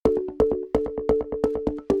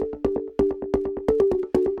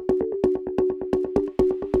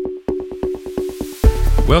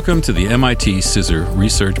Welcome to the MIT CISR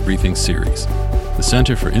Research Briefing Series. The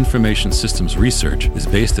Center for Information Systems Research is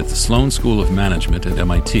based at the Sloan School of Management at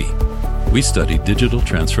MIT. We study digital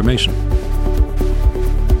transformation.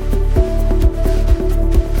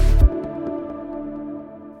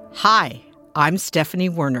 Hi, I'm Stephanie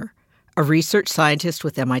Werner, a research scientist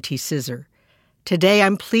with MIT CISR. Today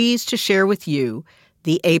I'm pleased to share with you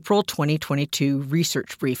the April 2022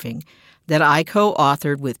 research briefing that I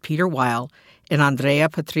co-authored with Peter Weil and Andrea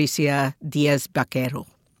Patricia Diaz-Baquero.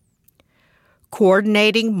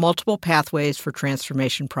 Coordinating Multiple Pathways for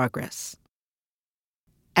Transformation Progress.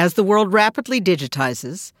 As the world rapidly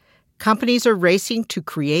digitizes, companies are racing to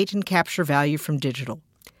create and capture value from digital.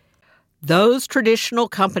 Those traditional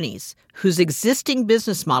companies whose existing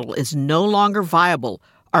business model is no longer viable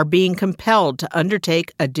are being compelled to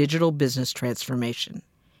undertake a digital business transformation.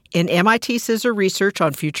 In MIT CISR research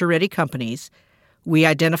on future-ready companies, we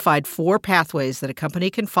identified 4 pathways that a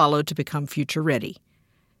company can follow to become future-ready.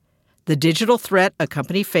 The digital threat a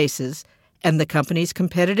company faces and the company's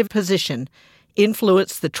competitive position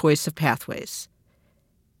influence the choice of pathways.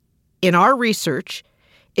 In our research,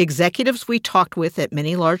 executives we talked with at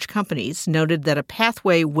many large companies noted that a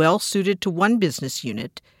pathway well suited to one business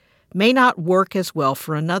unit may not work as well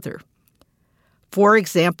for another. For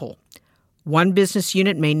example, one business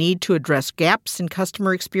unit may need to address gaps in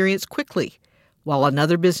customer experience quickly, while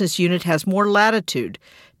another business unit has more latitude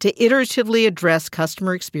to iteratively address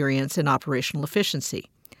customer experience and operational efficiency.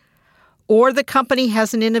 Or the company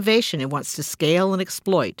has an innovation it wants to scale and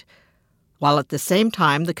exploit, while at the same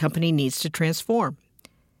time the company needs to transform.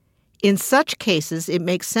 In such cases, it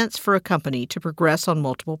makes sense for a company to progress on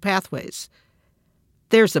multiple pathways.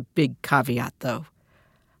 There's a big caveat, though.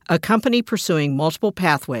 A company pursuing multiple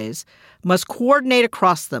pathways must coordinate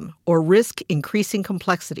across them or risk increasing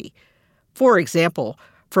complexity. For example,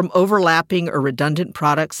 from overlapping or redundant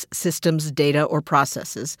products, systems, data, or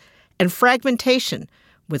processes, and fragmentation,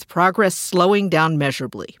 with progress slowing down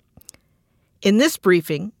measurably. In this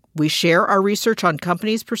briefing, we share our research on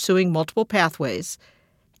companies pursuing multiple pathways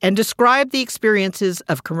and describe the experiences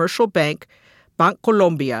of commercial bank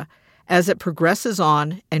Bancolombia as it progresses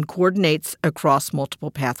on and coordinates across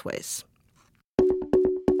multiple pathways.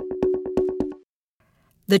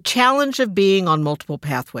 The challenge of being on multiple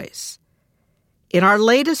pathways. In our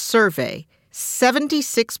latest survey,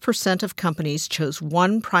 76% of companies chose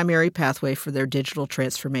one primary pathway for their digital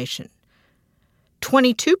transformation.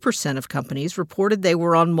 22% of companies reported they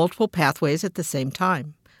were on multiple pathways at the same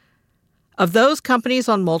time. Of those companies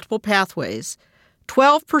on multiple pathways,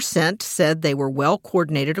 12% said they were well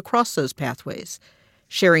coordinated across those pathways,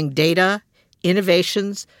 sharing data,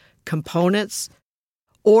 innovations, components,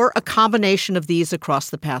 or a combination of these across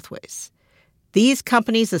the pathways. These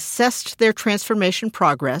companies assessed their transformation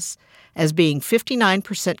progress as being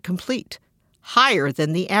 59% complete, higher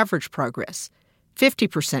than the average progress,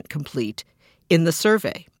 50% complete, in the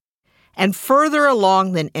survey, and further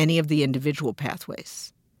along than any of the individual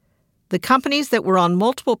pathways. The companies that were on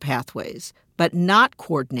multiple pathways, but not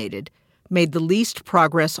coordinated, made the least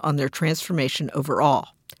progress on their transformation overall,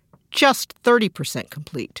 just 30%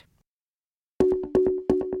 complete.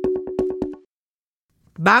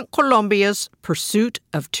 Bancolombia's pursuit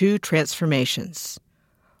of 2 transformations.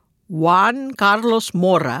 Juan Carlos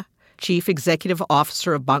Mora, Chief Executive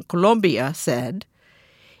Officer of Bancolombia, said,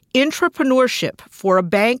 "Entrepreneurship for a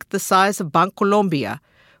bank the size of Bancolombia,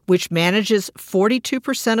 which manages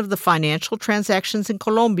 42% of the financial transactions in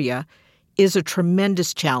Colombia, is a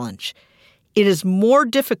tremendous challenge. It is more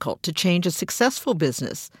difficult to change a successful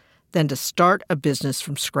business than to start a business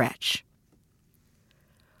from scratch."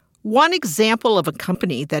 One example of a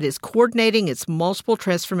company that is coordinating its multiple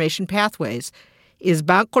transformation pathways is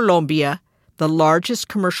Bancolombia, the largest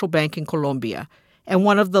commercial bank in Colombia and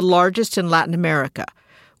one of the largest in Latin America,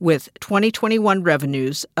 with 2021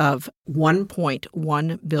 revenues of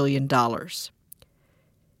 $1.1 billion.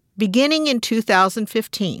 Beginning in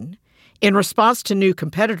 2015, in response to new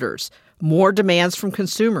competitors, more demands from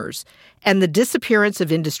consumers, and the disappearance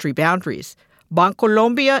of industry boundaries,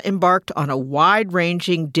 Bancolombia embarked on a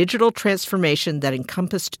wide-ranging digital transformation that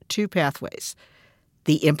encompassed 2 pathways: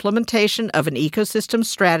 the implementation of an ecosystem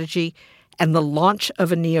strategy and the launch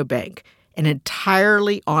of a neobank, an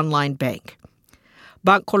entirely online bank.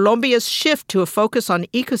 Bancolombia's shift to a focus on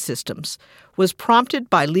ecosystems was prompted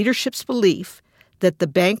by leadership's belief that the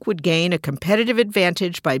bank would gain a competitive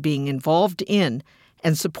advantage by being involved in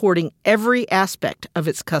and supporting every aspect of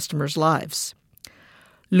its customers' lives.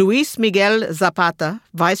 Luis Miguel Zapata,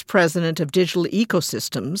 Vice President of Digital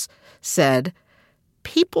Ecosystems, said,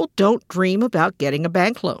 "People don't dream about getting a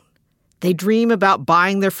bank loan. They dream about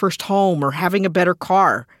buying their first home or having a better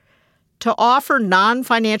car. To offer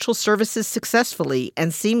non-financial services successfully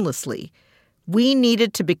and seamlessly, we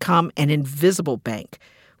needed to become an invisible bank,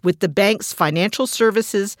 with the bank's financial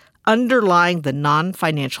services underlying the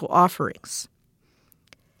non-financial offerings.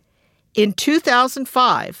 In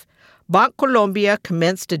 2005, Bancolombia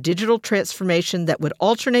commenced a digital transformation that would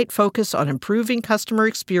alternate focus on improving customer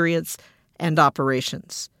experience and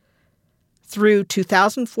operations. Through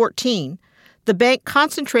 2014, the bank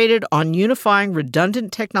concentrated on unifying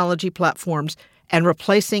redundant technology platforms and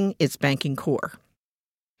replacing its banking core.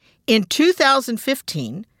 In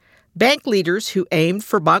 2015, bank leaders who aimed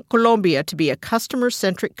for Bancolombia to be a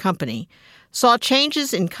customer-centric company saw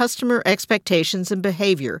changes in customer expectations and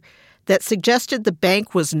behavior that suggested the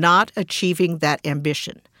bank was not achieving that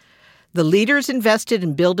ambition. The leaders invested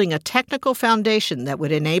in building a technical foundation that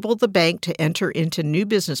would enable the bank to enter into new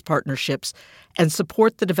business partnerships and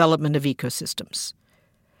support the development of ecosystems.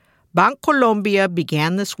 Bancolombia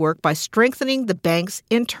began this work by strengthening the bank's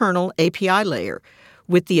internal API layer,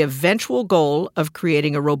 with the eventual goal of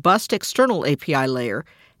creating a robust external API layer,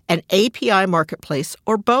 an API marketplace,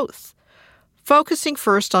 or both. Focusing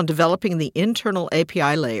first on developing the internal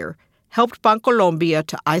API layer helped Bancolombia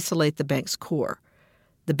to isolate the bank's core.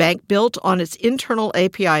 The bank built on its internal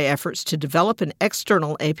API efforts to develop an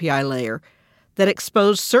external API layer that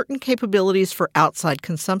exposed certain capabilities for outside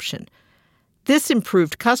consumption. This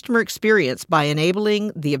improved customer experience by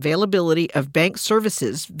enabling the availability of bank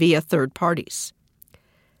services via third parties.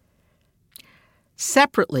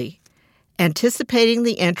 Separately, anticipating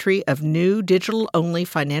the entry of new digital-only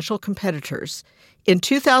financial competitors, in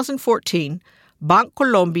 2014,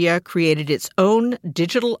 Bancolombia created its own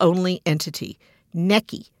digital-only entity,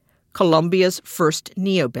 Nequi, Colombia's first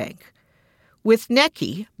neobank. With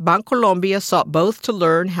Nequi, Bancolombia sought both to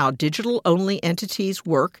learn how digital-only entities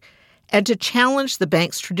work and to challenge the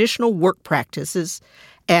bank's traditional work practices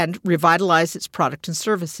and revitalize its product and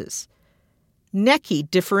services. Nequi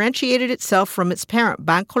differentiated itself from its parent,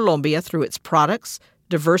 Bancolombia, through its products,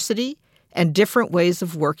 diversity, and different ways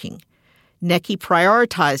of working. Nequi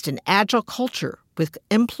prioritized an agile culture with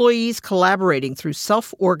employees collaborating through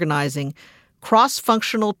self-organizing,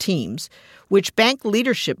 cross-functional teams, which bank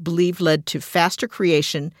leadership believed led to faster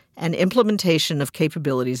creation and implementation of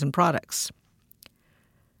capabilities and products.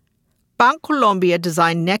 Bancolombia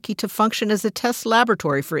designed Nequi to function as a test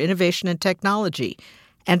laboratory for innovation and technology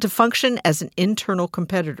and to function as an internal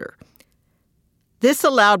competitor. This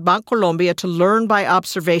allowed Bancolombia to learn by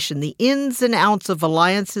observation the ins and outs of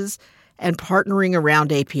alliances and partnering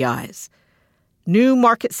around APIs, new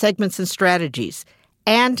market segments and strategies,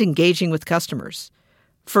 and engaging with customers.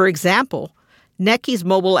 For example, Nequi's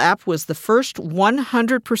mobile app was the first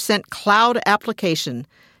 100% cloud application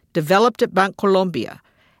developed at Bancolombia,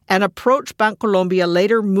 an approach Bancolombia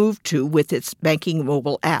later moved to with its banking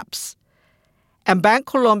mobile apps. And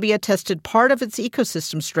Bancolombia tested part of its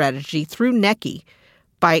ecosystem strategy through Nequi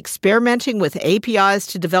by experimenting with APIs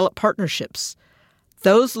to develop partnerships.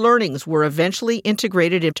 Those learnings were eventually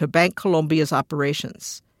integrated into Bancolombia's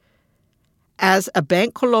operations. As a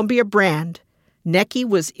Bancolombia brand, Nequi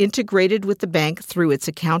was integrated with the bank through its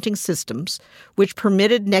accounting systems, which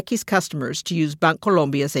permitted Nequi's customers to use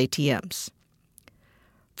Bancolombia's ATMs.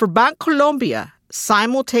 For Bancolombia,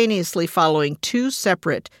 simultaneously following two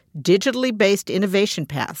separate digitally based innovation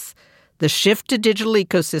paths, the shift to digital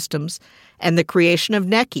ecosystems and the creation of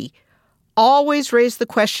Nequi, always raised the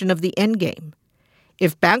question of the endgame.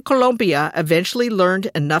 If Bancolombia eventually learned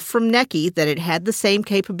enough from Nequi that it had the same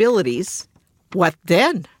capabilities, what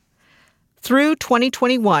then? Through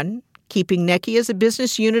 2021, keeping Nequi as a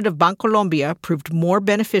business unit of Bancolombia proved more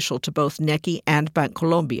beneficial to both Nequi and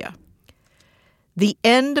Bancolombia. The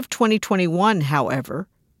end of 2021, however,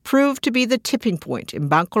 proved to be the tipping point in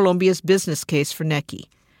Bancolombia's business case for Nequi.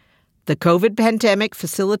 The COVID pandemic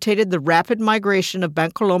facilitated the rapid migration of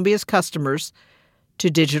Bancolombia's customers to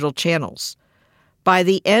digital channels. By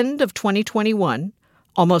the end of 2021,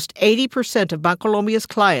 almost 80% of Bancolombia's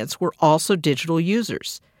clients were also digital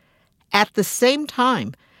users. At the same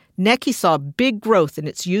time, Nequi saw big growth in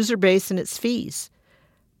its user base and its fees.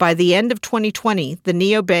 By the end of 2020, the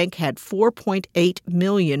neobank had 4.8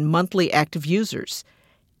 million monthly active users,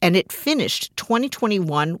 and it finished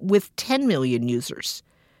 2021 with 10 million users.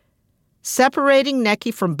 Separating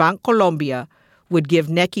Nequi from Bancolombia would give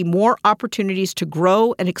Nequi more opportunities to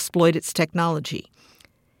grow and exploit its technology.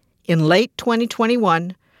 In late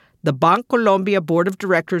 2021, the Bancolombia Board of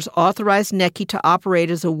Directors authorized Nequi to operate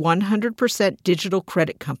as a 100% digital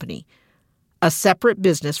credit company, a separate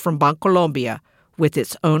business from Bancolombia with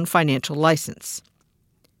its own financial license.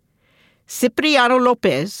 Cipriano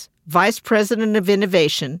Lopez, Vice President of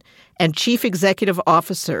Innovation and Chief Executive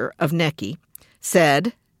Officer of NECI,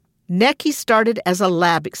 said, "NECI started as a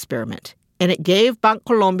lab experiment, and it gave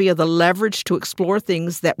Bancolombia the leverage to explore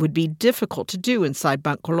things that would be difficult to do inside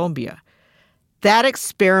Bancolombia. That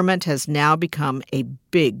experiment has now become a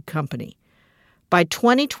big company. By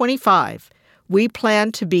 2025, we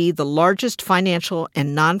plan to be the largest financial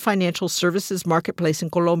and non-financial services marketplace in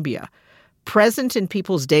Colombia, present in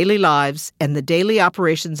people's daily lives and the daily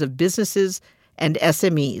operations of businesses and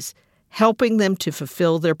SMEs, helping them to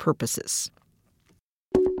fulfill their purposes."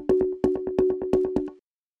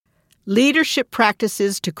 Leadership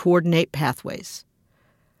practices to coordinate pathways.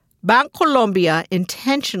 Bancolombia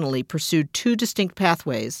intentionally pursued two distinct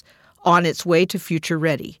pathways on its way to Future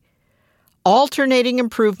Ready. Alternating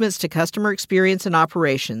improvements to customer experience and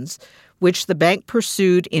operations, which the bank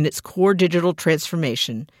pursued in its core digital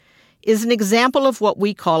transformation, is an example of what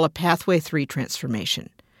we call a Pathway 3 transformation.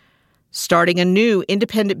 Starting a new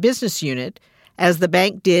independent business unit, as the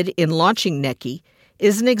bank did in launching NECI,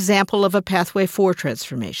 is an example of a Pathway 4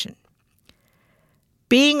 transformation.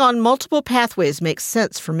 Being on multiple pathways makes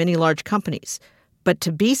sense for many large companies, but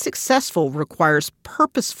to be successful requires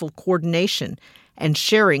purposeful coordination and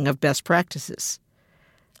sharing of best practices.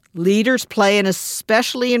 Leaders play an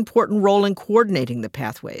especially important role in coordinating the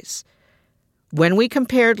pathways. When we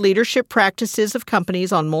compared leadership practices of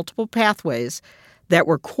companies on multiple pathways that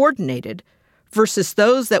were coordinated versus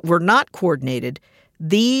those that were not coordinated,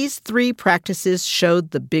 these three practices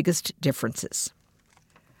showed the biggest differences.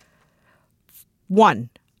 1.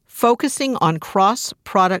 Focusing on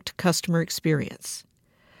cross-product customer experience.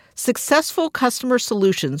 Successful customer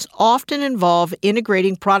solutions often involve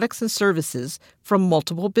integrating products and services from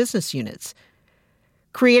multiple business units.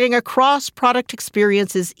 Creating a cross-product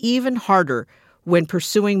experience is even harder when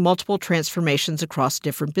pursuing multiple transformations across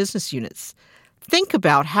different business units. Think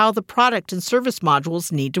about how the product and service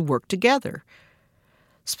modules need to work together.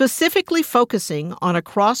 Specifically focusing on a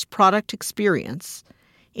cross-product experience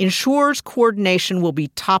ensures coordination will be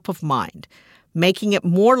top of mind, making it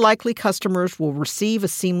more likely customers will receive a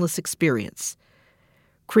seamless experience.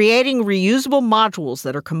 Creating reusable modules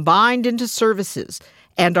that are combined into services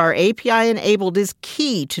and are API-enabled is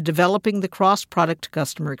key to developing the cross-product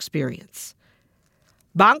customer experience.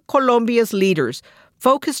 Bancolombia leaders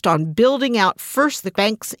focused on building out first the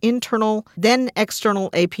bank's internal, then external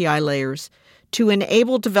API layers to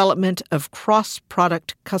enable development of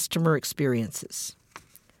cross-product customer experiences.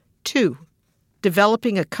 2.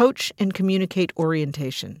 Developing a coach and communicate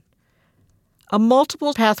orientation. A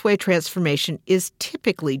multiple pathway transformation is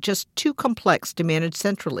typically just too complex to manage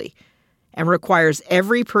centrally and requires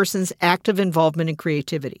every person's active involvement and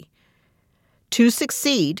creativity. To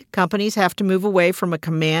succeed, companies have to move away from a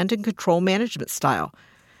command and control management style,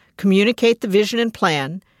 communicate the vision and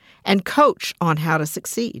plan, and coach on how to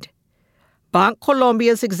succeed.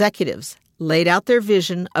 Bancolombia's executives laid out their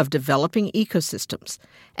vision of developing ecosystems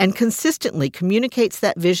and consistently communicates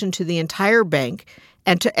that vision to the entire bank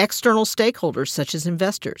and to external stakeholders such as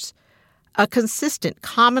investors. A consistent,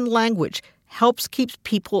 common language helps keep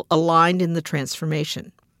people aligned in the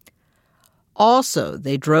transformation. Also,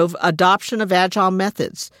 they drove adoption of agile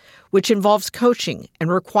methods, which involves coaching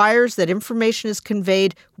and requires that information is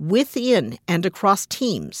conveyed within and across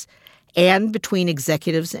teams and between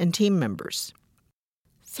executives and team members.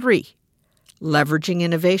 3. Leveraging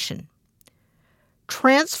innovation.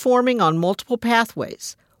 Transforming on multiple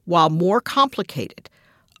pathways, while more complicated,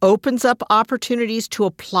 opens up opportunities to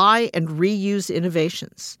apply and reuse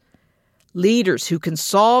innovations. Leaders who can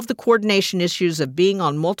solve the coordination issues of being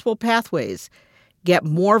on multiple pathways get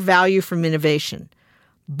more value from innovation.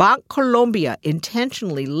 Bancolombia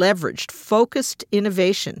intentionally leveraged focused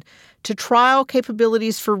innovation to trial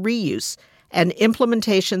capabilities for reuse and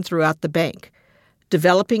implementation throughout the bank,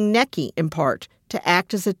 developing NECI in part to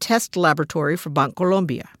act as a test laboratory for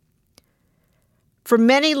Bancolombia. For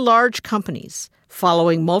many large companies,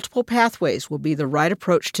 following multiple pathways will be the right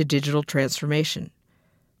approach to digital transformation.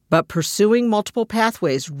 But pursuing multiple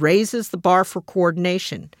pathways raises the bar for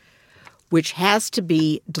coordination, which has to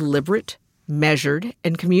be deliberate, measured,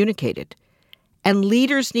 and communicated. And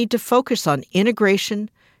leaders need to focus on integration,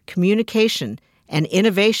 communication, and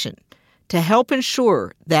innovation to help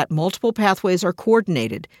ensure that multiple pathways are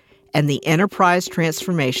coordinated and the enterprise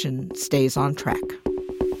transformation stays on track.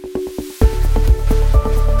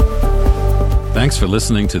 Thanks for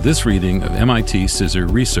listening to this reading of MIT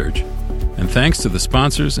CISR Research, and thanks to the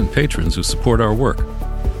sponsors and patrons who support our work.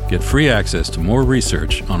 Get free access to more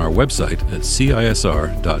research on our website at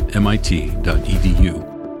cisr.mit.edu.